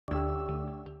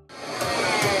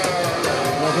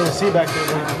gonna see back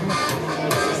there.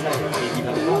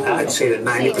 I'd say that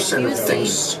 90% of the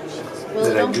things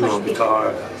that I do on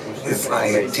guitar, if I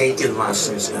had taken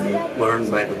lessons and learned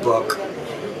by the book,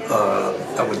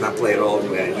 I would not play it all the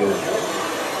way I do it.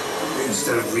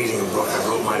 Instead of reading a book, I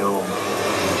wrote my own.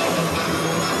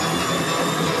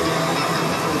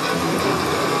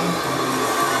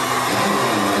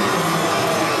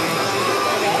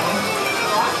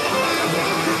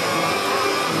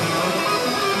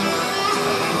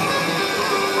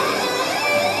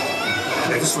 I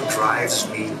guess what drives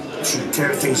me to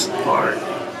tear things apart,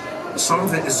 some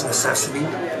of it is necessity,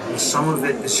 and some of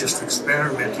it is just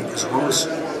experimenting, because I'm always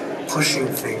pushing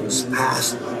things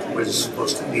past where it's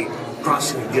supposed to be.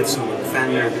 Crossing a Gibson with a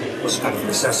Fender was out of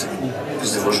necessity,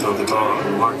 because there was no guitar on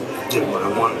the market that did what I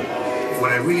wanted.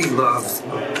 What I really loved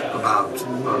about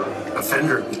a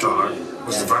Fender guitar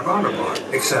was the vibrato bar,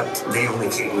 except they only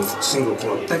came with single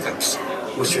coil pickups,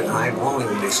 which at high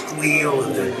volume they squeal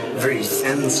and they're very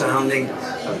thin sounding.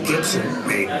 Gibson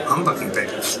made humbucking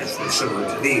pickups which were similar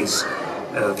to these.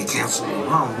 They cancel the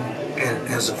hum, and it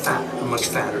has a much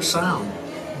fatter sound.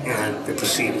 And they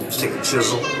proceeded to take a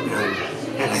chisel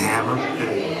and a hammer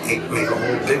and make a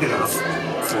hole big enough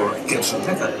for a Gibson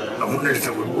pickup. I wondered if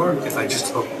it would work if I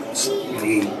just hooked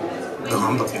the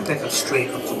humbucking pickup straight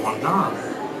up to one knob.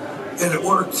 And it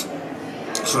worked.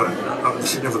 So I was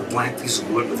sitting there with a blank piece of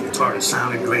wood with a guitar. It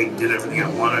sounded great, did everything I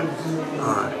wanted.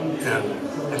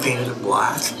 And I painted it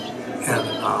black. And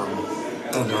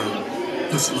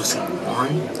this was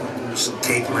boring. There's some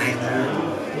tape laying there.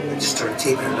 I just started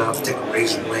taping it up, take a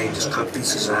razor blade, just cut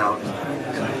pieces out,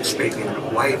 and spray paint it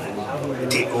white, and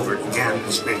tape over it again,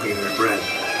 and spray paint it red.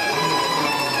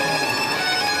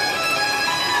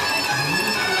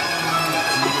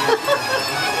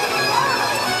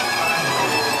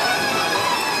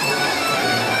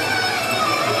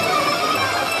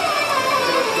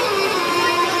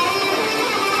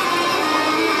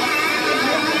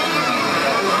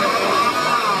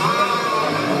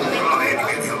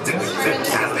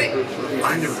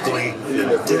 I never played,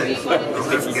 I did. I'll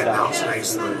never forget Alex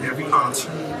Nice at every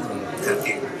concert at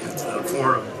the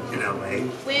Forum in LA.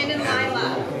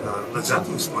 And Led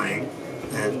Zeppelin's playing,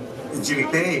 and Jimmy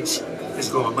Page is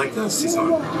going like this. He's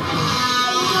going.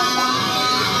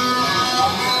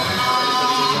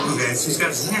 Okay, so he's got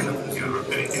his hand up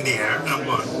in the air, and I'm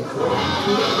going.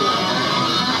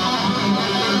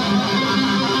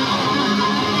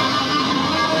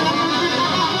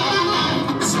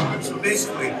 So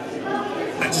basically,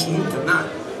 I just moved the nut.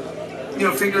 You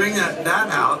know, figuring that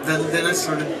out, then I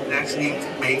started actually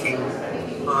making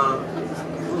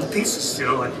little pieces, you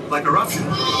know, like a eruption.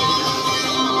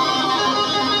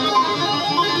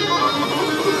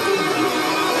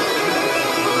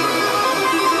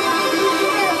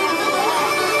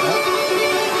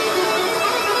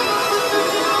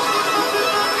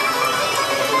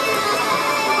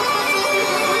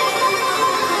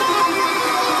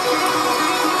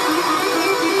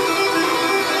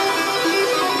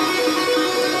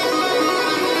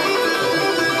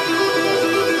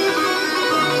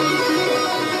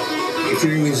 If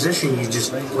you're a musician, you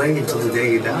just play until the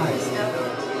day you die.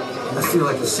 I feel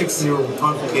like a 6-year-old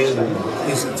punk kid who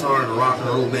plays guitar in a rock and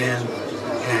roll band,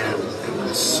 and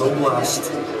I'm so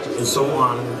blessed and so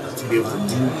honored to be able to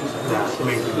do that, to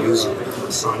make the music that my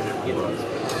son did.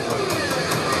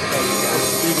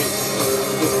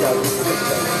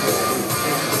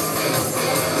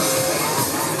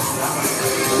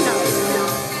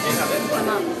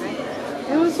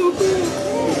 It was so cool.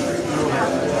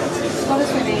 What is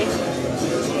her name?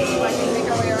 Make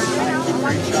our way around.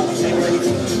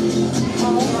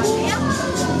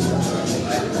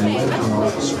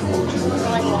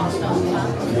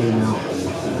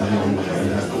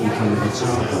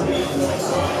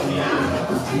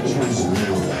 Teachers